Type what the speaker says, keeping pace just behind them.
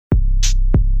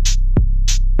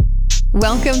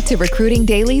Welcome to Recruiting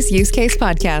Daily's Use Case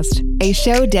Podcast, a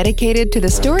show dedicated to the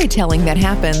storytelling that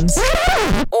happens,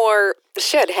 or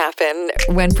should happen,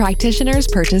 when practitioners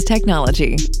purchase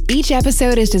technology. Each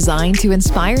episode is designed to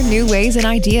inspire new ways and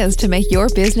ideas to make your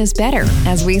business better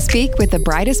as we speak with the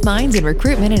brightest minds in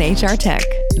recruitment and HR tech.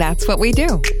 That's what we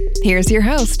do. Here's your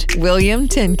host, William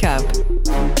Tincup.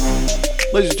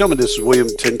 Ladies and gentlemen, this is William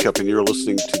Tincup, and you're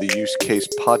listening to the Use Case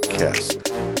Podcast.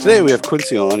 Today we have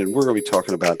Quincy on, and we're going to be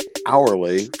talking about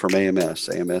hourly from AMS.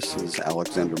 AMS is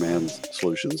Alexander Mann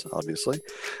Solutions, obviously.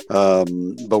 But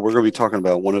we're going to be talking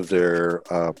about one of their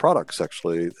products,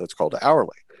 actually, that's called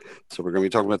hourly. So we're going to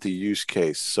be talking about the use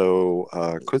case. So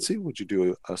Quincy, would you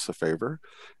do us a favor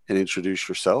and introduce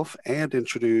yourself and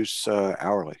introduce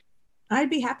hourly? I'd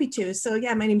be happy to. So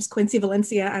yeah, my name is Quincy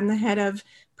Valencia. I'm the head of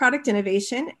product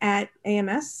innovation at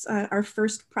AMS. Our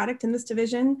first product in this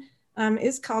division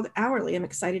is called Hourly. I'm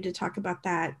excited to talk about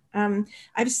that.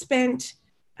 I've spent,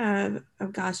 I've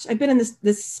been in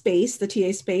this space, the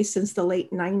TA space, since the late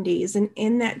 90s. And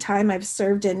in that time, I've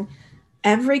served in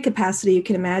every capacity you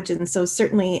can imagine. So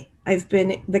certainly I've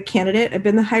been the candidate, I've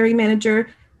been the hiring manager,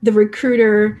 the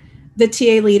recruiter, the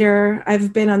TA leader.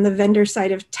 I've been on the vendor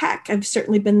side of tech. I've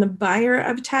certainly been the buyer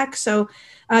of tech. So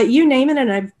you name it,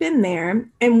 and I've been there.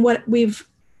 And what we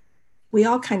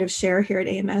all kind of share here at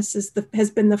AMS has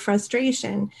been the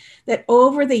frustration that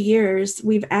over the years,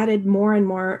 we've added more and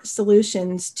more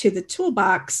solutions to the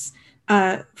toolbox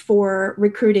for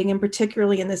recruiting, and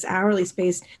particularly in this hourly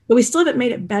space, but we still haven't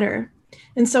made it better.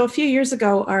 And so a few years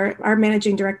ago, our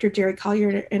managing director, Jerry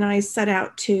Collier, and I set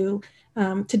out to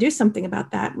do something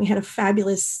about that. We had a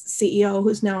fabulous CEO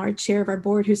who's now our chair of our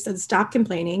board who said, stop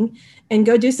complaining and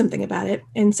go do something about it.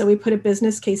 And so we put a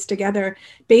business case together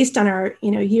based on our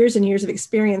years and years of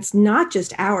experience, not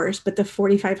just ours, but the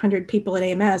 4,500 people at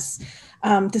AMS,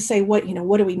 to say what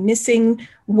are we missing?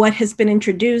 What has been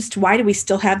introduced? Why do we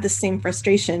still have the same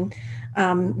frustration?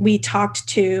 We talked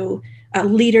to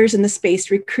leaders in the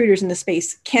space, recruiters in the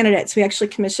space, candidates. We actually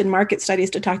commissioned market studies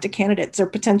to talk to candidates or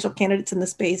potential candidates in the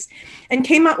space, and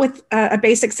came up with a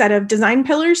basic set of design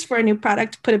pillars for a new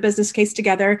product, put a business case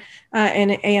together,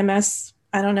 and AMS,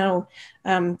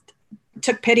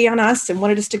 took pity on us and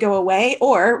wanted us to go away,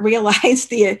 or realized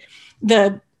the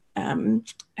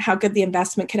how good the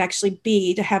investment could actually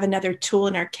be to have another tool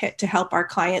in our kit to help our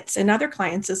clients and other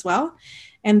clients as well.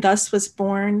 And thus was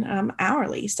born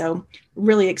Hourly. So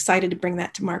really excited to bring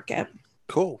that to market.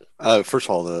 Cool. First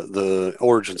of all, the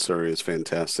origin story is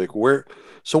fantastic.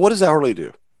 So what does Hourly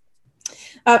do?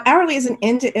 Hourly is an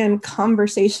end-to-end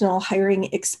conversational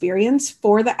hiring experience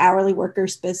for the hourly worker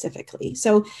specifically.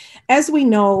 So as we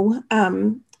know,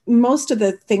 most of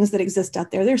the things that exist out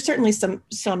there, there's certainly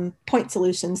some point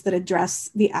solutions that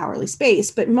address the hourly space,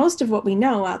 but most of what we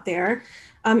know out there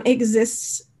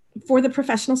exists for the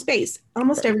professional space.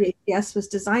 Almost every ATS was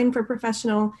designed for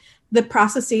professional. The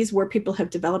processes where people have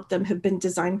developed them have been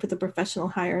designed for the professional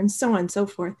hire, and so on and so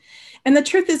forth. And the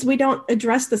truth is, we don't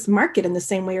address this market in the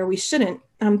same way, or we shouldn't.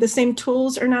 The same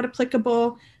tools are not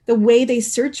applicable. The way they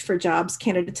search for jobs,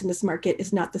 candidates in this market,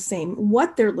 is not the same.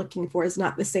 What they're looking for is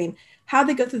not the same. How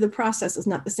they go through the process is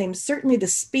not the same. Certainly the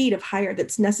speed of hire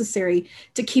that's necessary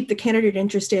to keep the candidate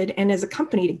interested, and as a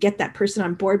company to get that person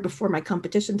on board before my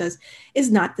competition does,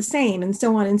 is not the same, and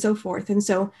so on and so forth. And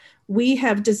so we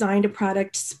have designed a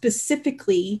product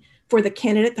specifically for the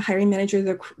candidate, the hiring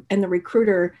manager, and the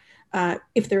recruiter.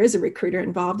 If there is a recruiter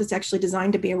involved, it's actually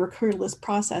designed to be a recruiterless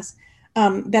process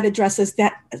that addresses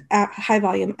that high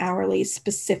volume hourly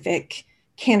specific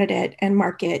candidate and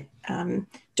market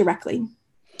directly.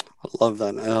 I love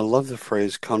that. And I love the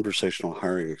phrase conversational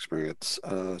hiring experience.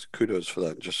 Kudos for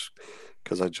that, just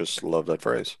because I just love that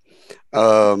phrase.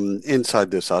 Inside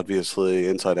this, obviously,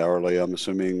 inside Hourly, I'm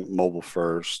assuming mobile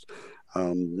first.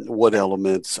 What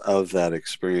elements of that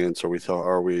experience are we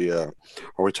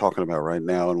talking about right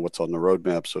now, and what's on the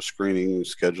roadmap? So screening,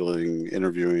 scheduling,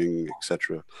 interviewing,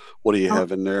 etc. What do you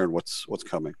have in there, and what's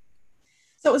coming?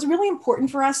 So it was really important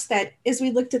for us that as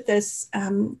we looked at this,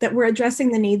 that we're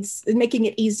addressing the needs and making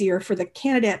it easier for the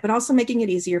candidate, but also making it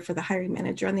easier for the hiring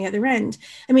manager on the other end.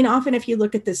 I mean, often if you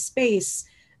look at this space,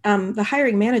 the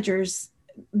hiring managers,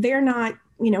 they're not,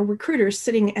 recruiters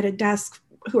sitting at a desk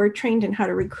who are trained in how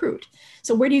to recruit.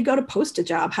 So where do you go to post a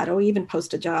job? How do I even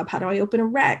post a job? How do I open a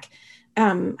rec?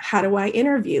 How do I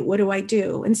interview? What do I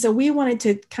do? And so we wanted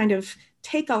to kind of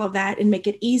take all of that and make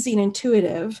it easy and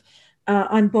intuitive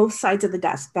on both sides of the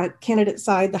desk, the candidate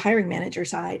side, the hiring manager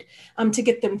side, to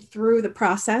get them through the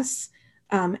process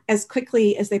as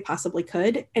quickly as they possibly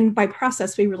could. And by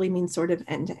process, we really mean sort of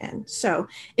end to end. So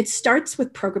it starts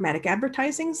with programmatic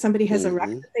advertising. Somebody has a rec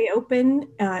that they open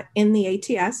in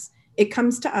the ATS. It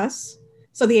comes to us.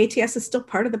 So the ATS is still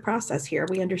part of the process here.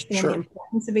 We understand Sure. the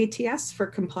importance of ATS for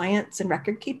compliance and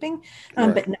record keeping,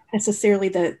 Right. but not necessarily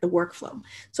the workflow.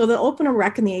 So they'll open a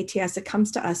rec in the ATS. It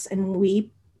comes to us, and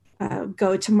we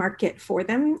go to market for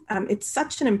them. It's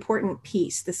such an important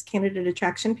piece, this candidate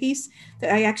attraction piece,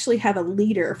 that I actually have a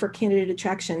leader for candidate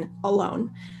attraction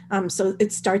alone. So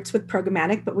it starts with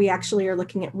programmatic, but we actually are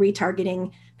looking at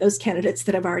retargeting those candidates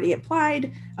that have already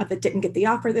applied, that didn't get the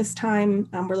offer this time.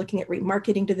 We're looking at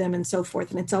remarketing to them and so forth.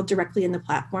 And it's all directly in the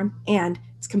platform, and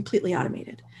it's completely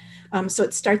automated. So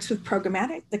it starts with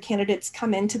programmatic. The candidates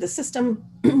come into the system,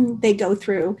 they go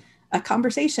through a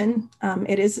conversation.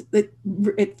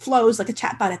 It flows like a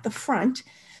chatbot at the front.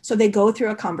 So they go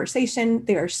through a conversation,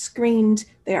 they are screened,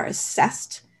 they are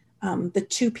assessed. The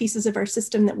two pieces of our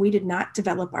system that we did not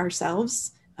develop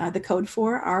ourselves, the code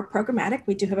for, are programmatic.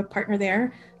 We do have a partner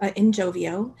there in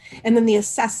Jovio. And then the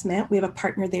assessment, we have a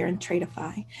partner there in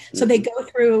Tradeify. So they go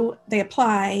through, they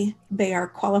apply, they are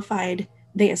qualified,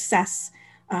 they assess,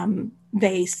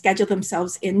 they schedule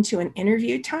themselves into an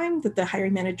interview time that the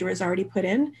hiring manager has already put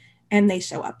in, and they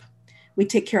show up. We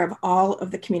take care of all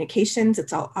of the communications.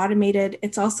 It's all automated.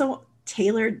 It's also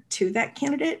tailored to that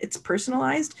candidate. It's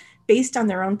personalized based on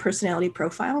their own personality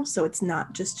profile. So it's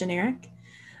not just generic.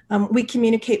 We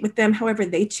communicate with them however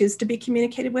they choose to be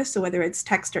communicated with. So whether it's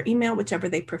text or email, whichever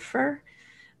they prefer.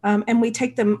 And we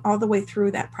take them all the way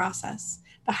through that process.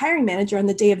 The hiring manager on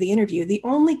the day of the interview, the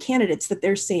only candidates that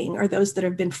they're seeing are those that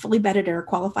have been fully vetted or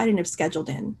qualified and have scheduled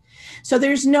in. So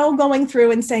there's no going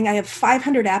through and saying, I have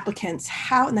 500 applicants.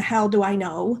 How in the hell do I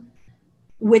know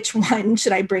which one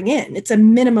should I bring in? It's a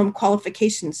minimum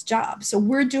qualifications job. So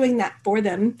we're doing that for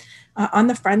them on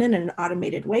the front end in an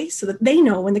automated way so that they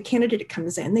know when the candidate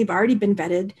comes in, they've already been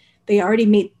vetted. They already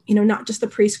meet, not just the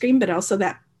pre-screen, but also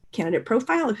that candidate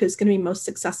profile of who's going to be most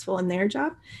successful in their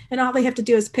job. And all they have to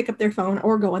do is pick up their phone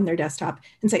or go on their desktop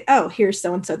and say, oh, here's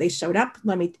so-and-so, they showed up,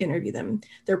 let me interview them.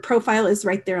 Their profile is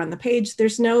right there on the page.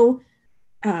 There's no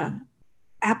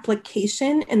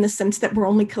application in the sense that we're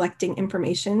only collecting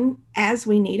information as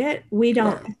we need it. We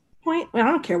don't, at this point, I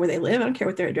don't care where they live. I don't care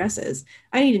what their address is.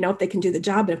 I need to know if they can do the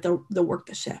job and if they'll work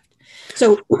the shift.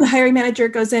 So the hiring manager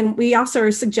goes in. We also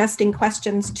are suggesting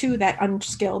questions to that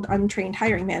unskilled, untrained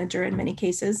hiring manager in many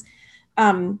cases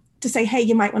to say, hey,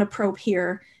 you might want to probe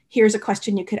here. Here's a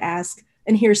question you could ask.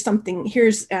 And here's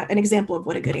an example of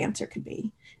what a good answer could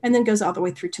be. And then goes all the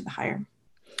way through to the hire.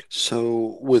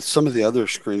 So with some of the other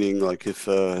screening, like if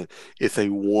they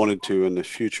wanted to in the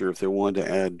future, if they wanted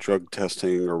to add drug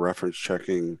testing or reference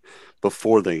checking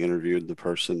before they interviewed the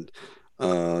person,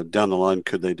 down the line,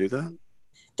 could they do that?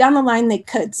 Down the line, they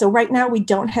could. So right now we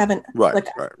don't have Right.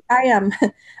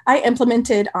 I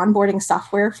implemented onboarding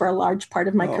software for a large part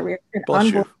of my career. And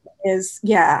onboarding is,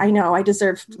 I know, I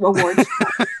deserve awards.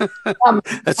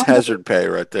 That's hazard pay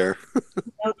right there.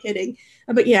 No kidding.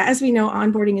 But as we know,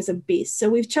 onboarding is a beast. So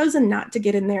we've chosen not to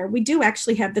get in there. We do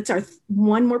actually have, that's our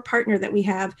one more partner that we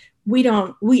have. We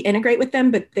integrate with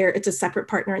them, but it's a separate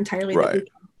partner entirely. Right. That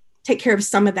we take care of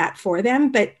some of that for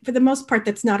them. But for the most part,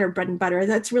 that's not our bread and butter.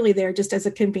 That's really there just as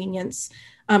a convenience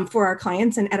for our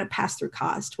clients and at a pass-through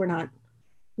cost. We're not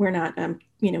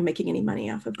making any money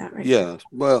off of that right now.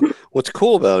 Well, what's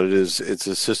cool about it is it's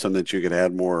a system that you can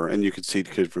add more, and you can see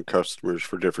different customers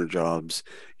for different jobs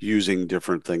using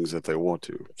different things that they want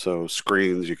to. So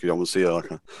screens, you could almost see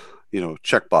like a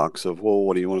checkbox of, well,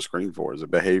 what do you want to screen for? Is it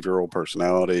behavioral,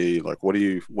 personality? Like, what are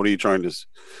you trying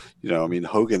to,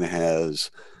 Hogan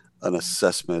has an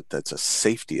assessment that's a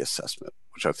safety assessment,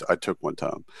 which I took one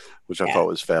time, which I thought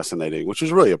was fascinating, which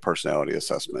was really a personality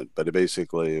assessment. But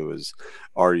it was,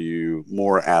 are you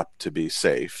more apt to be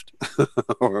safe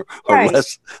or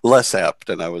less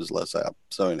apt? And I was less apt.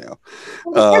 So anyhow.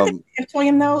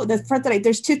 William, though,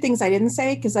 there's two things I didn't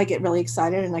say because I get really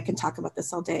excited and I can talk about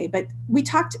this all day. But we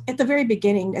talked at the very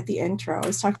beginning, at the intro, I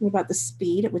was talking about the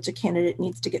speed at which a candidate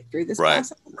needs to get through this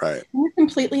process. Right. And we're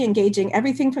completely engaging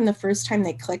everything from the first time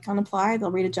they click on apply,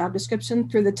 they'll read a job description,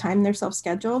 through the time they're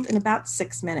self-scheduled in about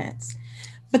 6 minutes.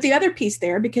 But the other piece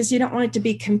there, because you don't want it to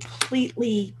be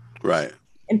completely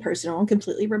impersonal and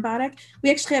completely robotic, we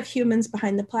actually have humans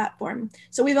behind the platform.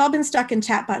 So we've all been stuck in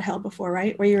chatbot hell before,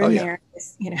 right? Where you're in there,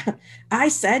 I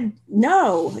said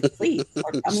no, like, please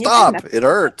stop. It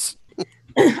hurts.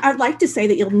 I'd like to say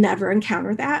that you'll never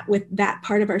encounter that with that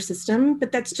part of our system,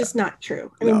 but that's just not true.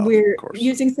 I mean, we're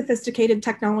using sophisticated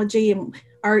technology, and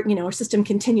our system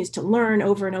continues to learn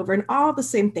over and over and all the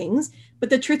same things. But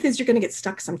the truth is you're going to get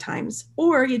stuck sometimes,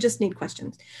 or you just need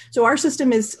questions. So our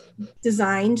system is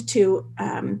designed to,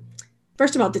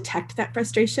 first of all, detect that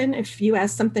frustration. If you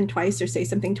ask something twice or say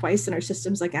something twice and our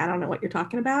system's like, I don't know what you're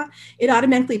talking about, it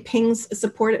automatically pings a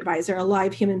support advisor, a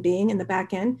live human being in the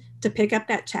back end, to pick up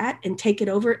that chat and take it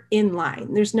over in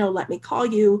line. There's no let me call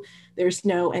you, there's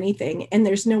no anything, and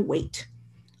there's no wait.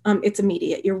 It's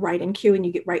immediate. You're right in queue and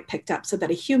you get right picked up so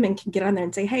that a human can get on there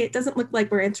and say, hey, it doesn't look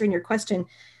like we're answering your question.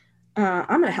 I'm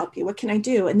going to help you. What can I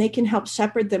do? And they can help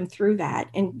shepherd them through that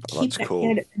and keep that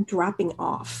candidate from dropping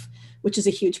off, which is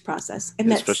a huge process. And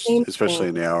that especially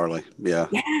in the hourly. Yeah.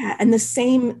 Yeah. And the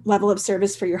same level of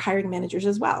service for your hiring managers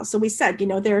as well. So we said,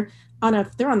 they're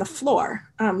on the floor.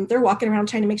 They're walking around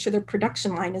trying to make sure their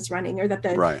production line is running, or that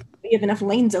we have enough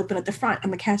lanes open at the front.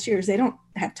 And the cashiers, they don't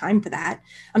have time for that.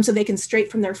 So they can, straight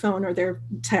from their phone or their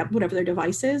tab, whatever their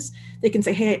device is, they can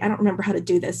say, hey, I don't remember how to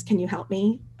do this. Can you help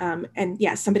me? And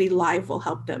yeah, somebody live will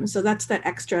help them. So that's that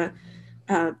extra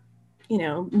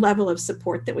level of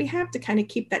support that we have to kind of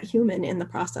keep that human in the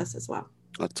process as well.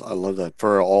 I love that.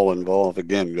 For all involved,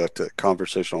 again, got the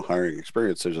conversational hiring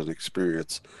experience. There's an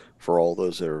experience for all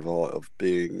those that are involved of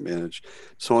being managed.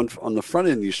 So on the front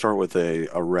end, you start with a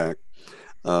rec.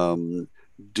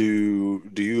 Do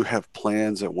you have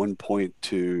plans at one point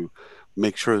to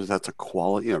make sure that that's a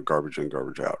quality, garbage in,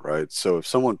 garbage out, right? So if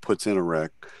someone puts in a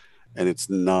rec and it's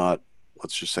not,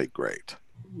 let's just say, great,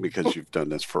 because you've done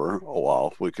this for a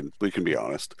while, we can be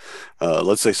honest.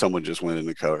 Let's say someone just went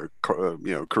into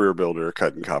Career Builder,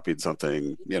 cut and copied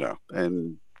something,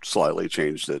 and slightly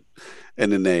changed it,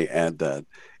 and then they add that.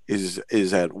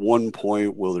 Is at one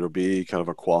point, will there be kind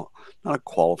of not a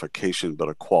qualification, but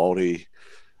a quality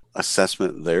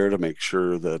assessment there to make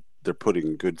sure that they're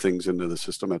putting good things into the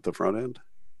system at the front end?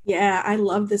 Yeah, I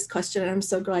love this question, and I'm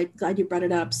so glad you brought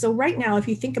it up. So right now, if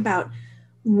you think about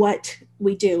what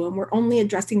we do, and we're only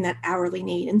addressing that hourly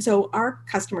need. And so our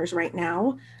customers right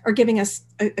now are giving us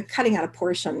cutting out a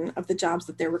portion of the jobs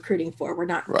that they're recruiting for. We're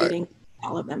not getting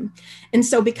all of them. And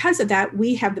so because of that,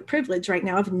 we have the privilege right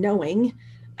now of knowing,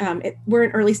 we're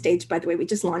in early stage, by the way. We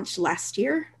just launched last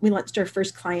year. We launched our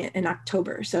first client in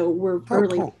October. So we're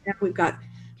early. Cool. Now we've got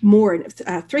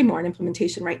three more in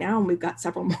implementation right now, and we've got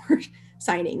several more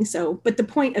signing. So, but the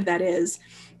point of that is,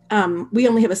 we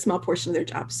only have a small portion of their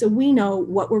jobs. So we know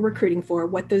what we're recruiting for,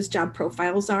 what those job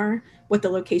profiles are, what the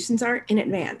locations are in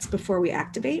advance before we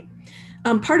activate.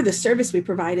 Part of the service we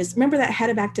provide is, remember that head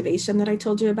of activation that I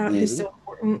told you about, who's so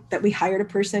important, that we hired a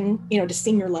person, to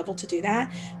senior level to do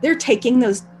that. They're taking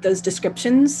those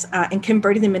descriptions and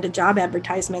converting them into job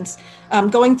advertisements,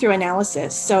 going through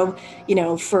analysis. So,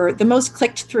 for the most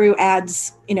clicked through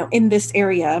ads, in this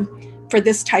area, for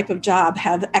this type of job,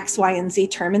 have X, Y, and Z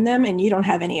term in them, and you don't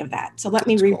have any of that. So let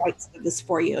me rewrite some of this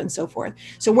for you, and so forth.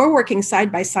 So we're working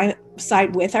side by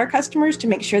side with our customers to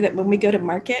make sure that when we go to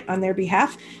market on their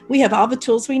behalf, we have all the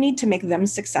tools we need to make them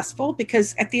successful,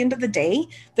 because at the end of the day,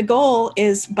 the goal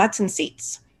is butts and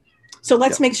seats. So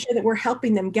let's make sure that we're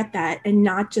helping them get that, and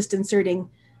not just inserting,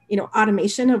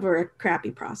 automation over a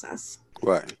crappy process.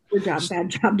 Right. Bad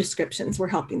job descriptions, we're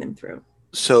helping them through.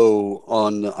 So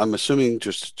I'm assuming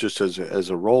just as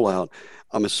a rollout,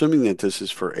 I'm assuming that this is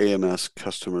for AMS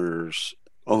customers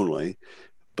only,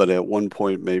 but at one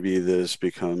point maybe this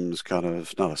becomes kind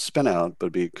of not a spin out,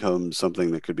 but becomes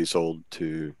something that could be sold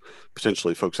to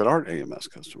potentially folks that aren't AMS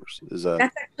customers. Is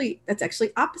that's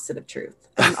actually opposite of truth?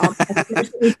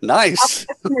 Nice.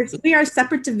 We are a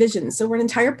separate division, so we're an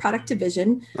entire product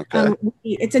division. Okay.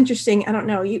 It's interesting. I don't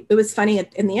know. It was funny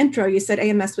in the intro. You said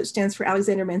AMS, which stands for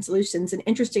Alexander Man Solutions, and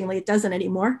interestingly, it doesn't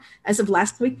anymore. As of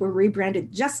last week, we're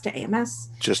rebranded just to AMS.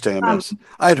 Just AMS.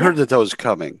 I had heard that was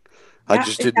coming. I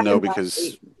just didn't know,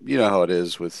 because you know how it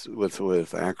is with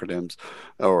acronyms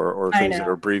or things that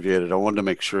are abbreviated. I wanted to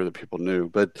make sure that people knew.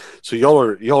 But so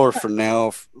y'all are for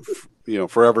now,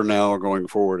 forever now, or going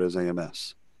forward as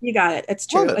AMS. You got it. It's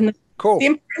true. And cool.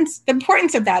 The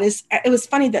importance of that is, it was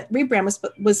funny that rebrand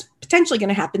was potentially going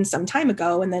to happen some time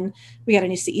ago, and then we got a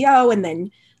new CEO, and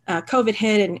then COVID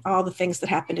hit, and all the things that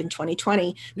happened in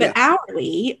 2020. But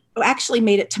Hourly actually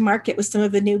made it to market with some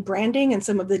of the new branding and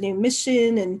some of the new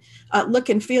mission and look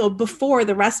and feel before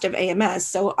the rest of AMS.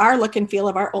 So our look and feel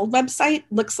of our old website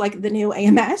looks like the new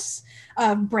AMS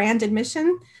brand and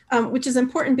mission, which is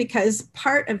important, because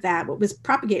part of that, what was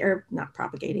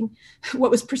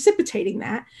what was precipitating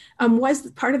that was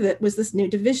part of it was this new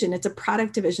division. It's a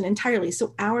product division entirely.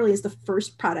 So Hourly is the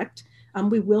first product.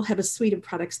 We will have a suite of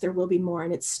products. There will be more,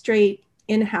 and it's straight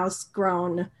in-house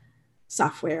grown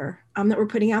software that we're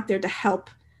putting out there to help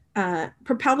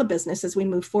propel the business as we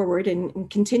move forward and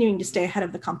continuing to stay ahead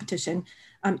of the competition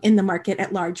in the market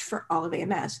at large for all of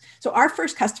AMS. So our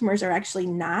first customers are actually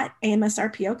not AMS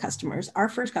RPO customers. Our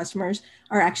first customers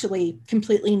are actually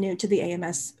completely new to the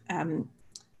AMS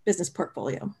business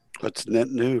portfolio. That's net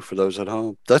new for those at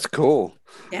home. That's cool.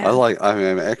 Yeah. I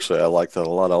mean, actually, I like that a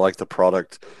lot. I like the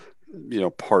product,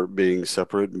 part being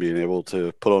separate and being able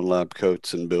to put on lab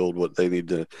coats and build what they need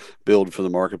to build for the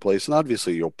marketplace. And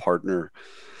obviously, you'll partner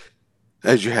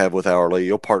as you have with Hourly.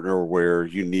 You'll partner where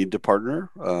you need to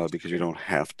partner because you don't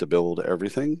have to build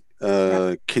everything.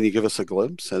 Yep. Can you give us a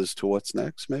glimpse as to what's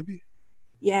next, maybe?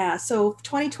 Yeah, so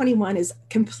 2021 is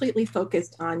completely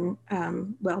focused on,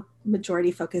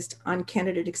 majority focused on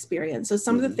candidate experience. So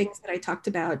some of the things that I talked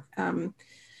about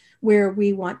where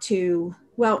we want to,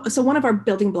 so one of our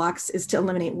building blocks is to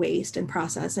eliminate waste and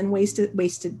process and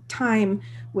wasted time,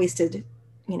 wasted,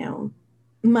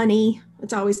 money.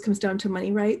 It always comes down to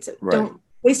money, right? So Right. don't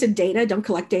wasted data, don't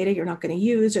collect data you're not going to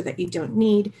use or that you don't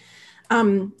need.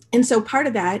 And so part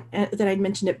of that I'd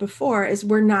mentioned it before, is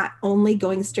we're not only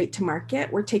going straight to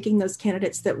market, we're taking those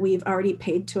candidates that we've already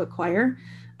paid to acquire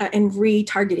and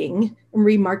retargeting and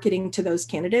remarketing to those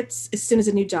candidates as soon as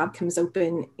a new job comes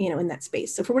open, in that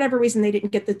space. So for whatever reason, they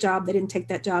didn't get the job, they didn't take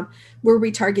that job, we're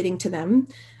retargeting to them.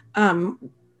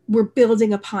 We're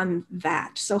building upon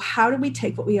that. So how do we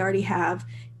take what we already have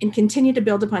and continue to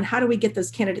build upon? How do we get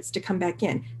those candidates to come back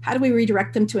in? How do we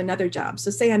redirect them to another job?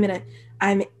 So say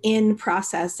I'm in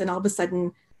process and all of a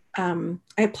sudden I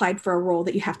applied for a role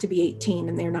that you have to be 18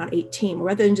 and they're not 18.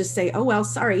 Rather than just say, oh, well,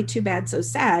 sorry, too bad, so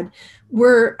sad.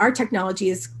 Our technology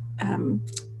is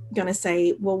going to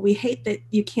say, well, we hate that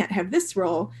you can't have this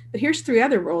role, but here's 3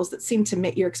 other roles that seem to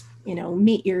meet your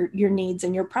needs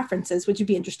and your preferences. Would you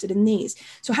be interested in these?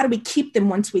 So how do we keep them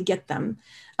once we get them?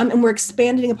 And we're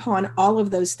expanding upon all of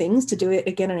those things to do it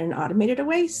again in an automated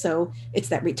way. So it's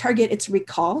that retarget, it's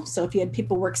recall. So if you had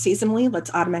people work seasonally,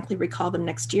 let's automatically recall them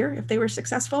next year if they were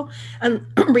successful. And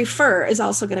refer is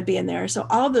also going to be in there. So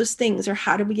all of those things are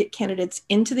how do we get candidates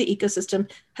into the ecosystem?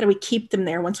 How do we keep them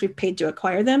there once we've paid to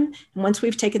acquire them? And once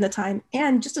we've taken the time,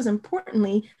 and just as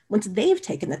importantly, once they've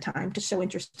taken the time to show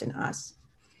interest in us.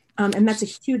 And that's a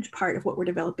huge part of what we're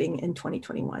developing in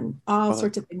 2021. All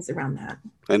sorts of things around that.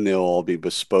 And they'll all be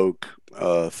bespoke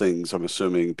things. I'm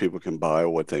assuming people can buy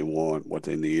what they want, what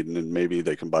they need, and then maybe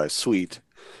they can buy a suite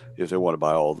if they want to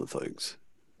buy all the things.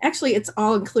 Actually, it's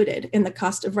all included in the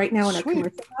cost of right now in our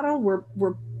commercial model.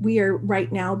 We are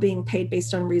right now being paid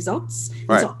based on results.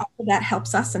 Right. So all of that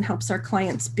helps us and helps our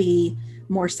clients be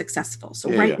more successful. So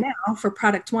now for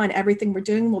product 1, everything we're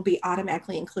doing will be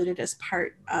automatically included as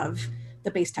part of the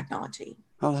base technology.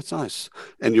 Oh, that's nice.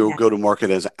 And you'll go to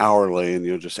market as Hourly and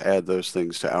you'll just add those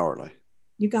things to Hourly.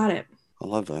 You got it. I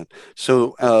love that.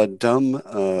 So dumb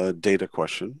data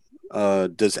question.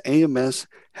 Does AMS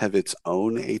have its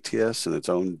own ATS and its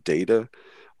own data,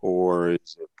 or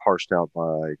is it parsed out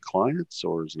by clients,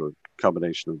 or is it a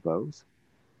combination of both?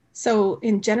 So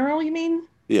in general, you mean?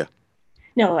 Yeah.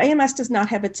 No, AMS does not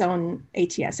have its own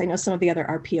ATS. I know some of the other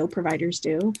RPO providers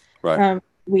do. Right.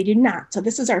 We do not. So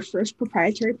this is our first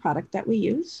proprietary product that we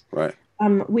use. Right.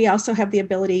 We also have the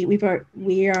ability,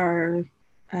 we are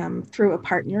through a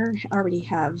partner, already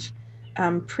have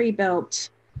pre-built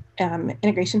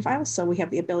integration files. So we have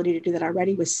the ability to do that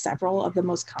already with several of the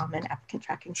most common applicant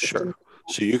tracking systems. Sure.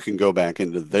 So you can go back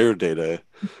into their data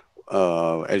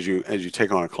as you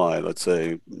take on a client. Let's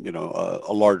say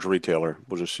a large retailer.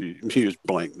 We'll just use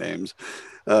blank names.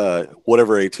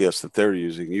 Whatever ATS that they're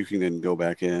using, you can then go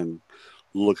back in,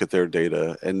 look at their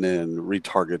data, and then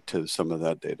retarget to some of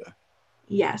that data.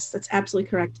 Yes, that's absolutely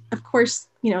correct. Of course,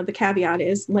 the caveat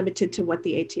is limited to what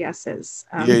the ATS is.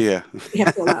 Yeah. We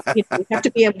have to allow, we have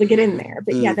to be able to get in there.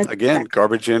 But yeah, that's again,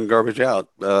 garbage in, garbage out.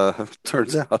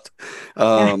 Turns out.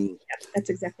 That's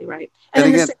exactly right. And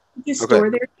then again, you store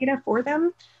their data for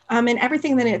them, and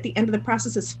everything then at the end of the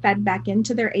process is fed back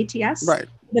into their ATS, right?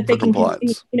 That they can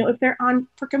continue, if they're on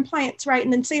for compliance, right?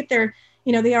 And then say if they're,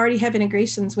 they already have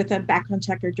integrations with a background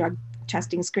check or drug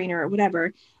testing screener or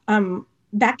whatever.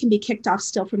 That can be kicked off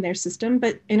still from their system,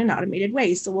 but in an automated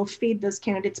way. So we'll feed those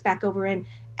candidates back over in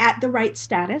at the right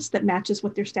status that matches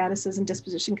what their statuses and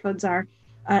disposition codes are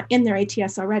in their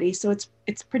ATS already. So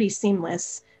it's pretty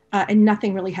seamless and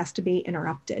nothing really has to be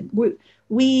interrupted.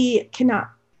 We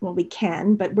cannot, well, we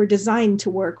can, but we're designed to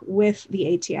work with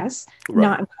the ATS,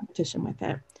 not in competition with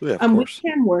it. Yeah, we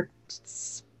can work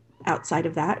outside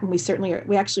of that. And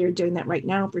we actually are doing that right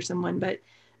now for someone, but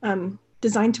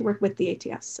designed to work with the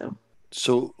ATS.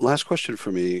 So last question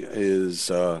for me is,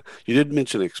 you didn't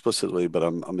mention it explicitly, but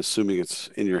I'm assuming it's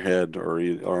in your head or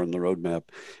on the roadmap,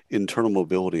 internal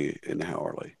mobility in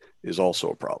Hourly. is also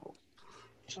a problem.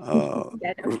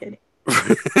 Yeah, no kidding.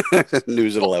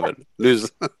 News at 11.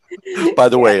 News. By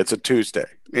the way, it's a Tuesday.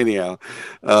 Anyhow,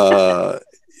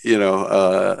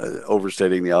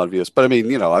 overstating the obvious. But I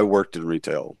mean, I worked in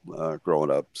retail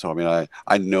growing up, so I mean,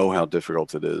 I know how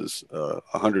difficult it is.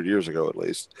 100 years ago, at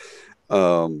least.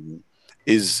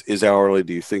 Is hourly?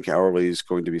 Do you think hourly is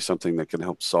going to be something that can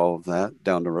help solve that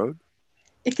down the road?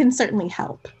 It can certainly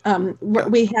help.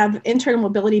 We have internal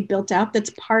mobility built out.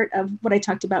 That's part of what I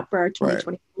talked about for our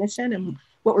 2020 mission and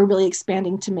what we're really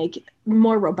expanding to make it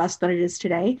more robust than it is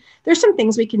today. There's some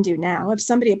things we can do now. If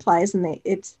somebody applies and right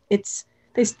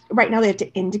now they have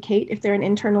to indicate if they're an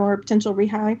internal or potential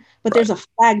rehire, but there's a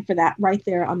flag for that right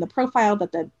there on the profile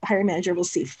that the hiring manager will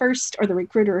see first, or the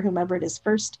recruiter or whomever it is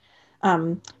first.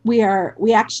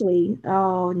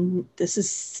 This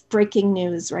is breaking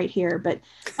news right here, but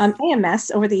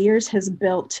AMS over the years has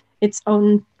built its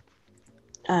own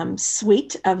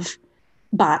suite of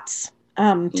bots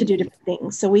to do different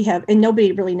things. So we have, and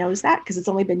nobody really knows that because it's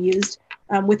only been used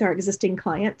with our existing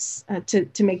clients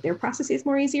to make their processes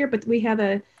more easier. But we have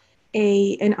an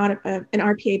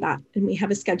RPA bot, and we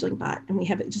have a scheduling bot, and we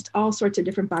have just all sorts of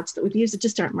different bots that we've used that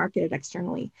just aren't marketed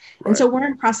externally. Right. And so we're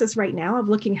in process right now of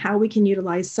looking how we can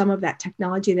utilize some of that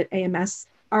technology that AMS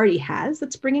already has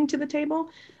that's bringing to the table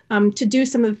to do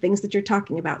some of the things that you're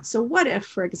talking about. So what if,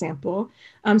 for example,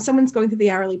 someone's going through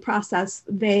the hourly process,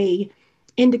 they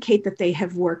indicate that they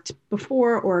have worked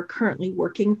before or are currently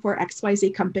working for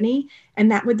XYZ company, and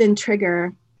that would then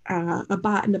trigger a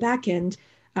bot in the back end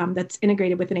that's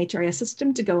integrated with an HRIS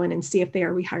system to go in and see if they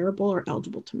are rehireable or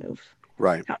eligible to move.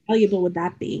 Right. How valuable would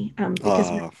that be?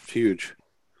 Huge.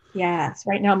 Yes.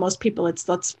 Right now, most people, let's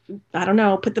put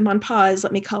them on pause.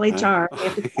 Let me call HR.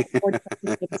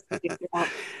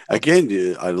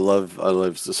 Again, I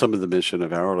love some of the mission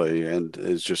of hourly, and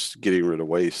is just getting rid of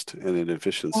waste and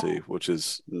inefficiency, which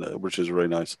is really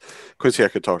nice. Quincy, I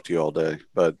could talk to you all day,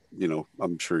 but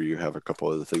I'm sure you have a couple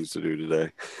other things to do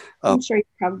today. I'm sure you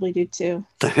probably do too.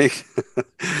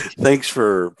 Thanks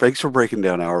for breaking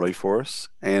down hourly for us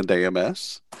and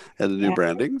AMS and the new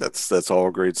branding. That's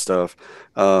all great stuff.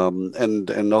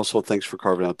 And also thanks for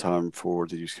carving out time for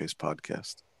the Use Case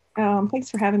podcast. Thanks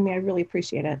for having me. I really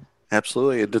appreciate it.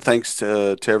 Absolutely. And thanks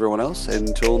to everyone else. And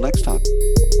until next time.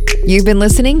 You've been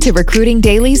listening to Recruiting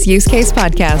Daily's Use Case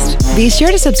podcast. Be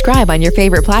sure to subscribe on your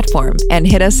favorite platform and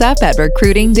hit us up at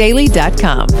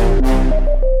recruitingdaily.com.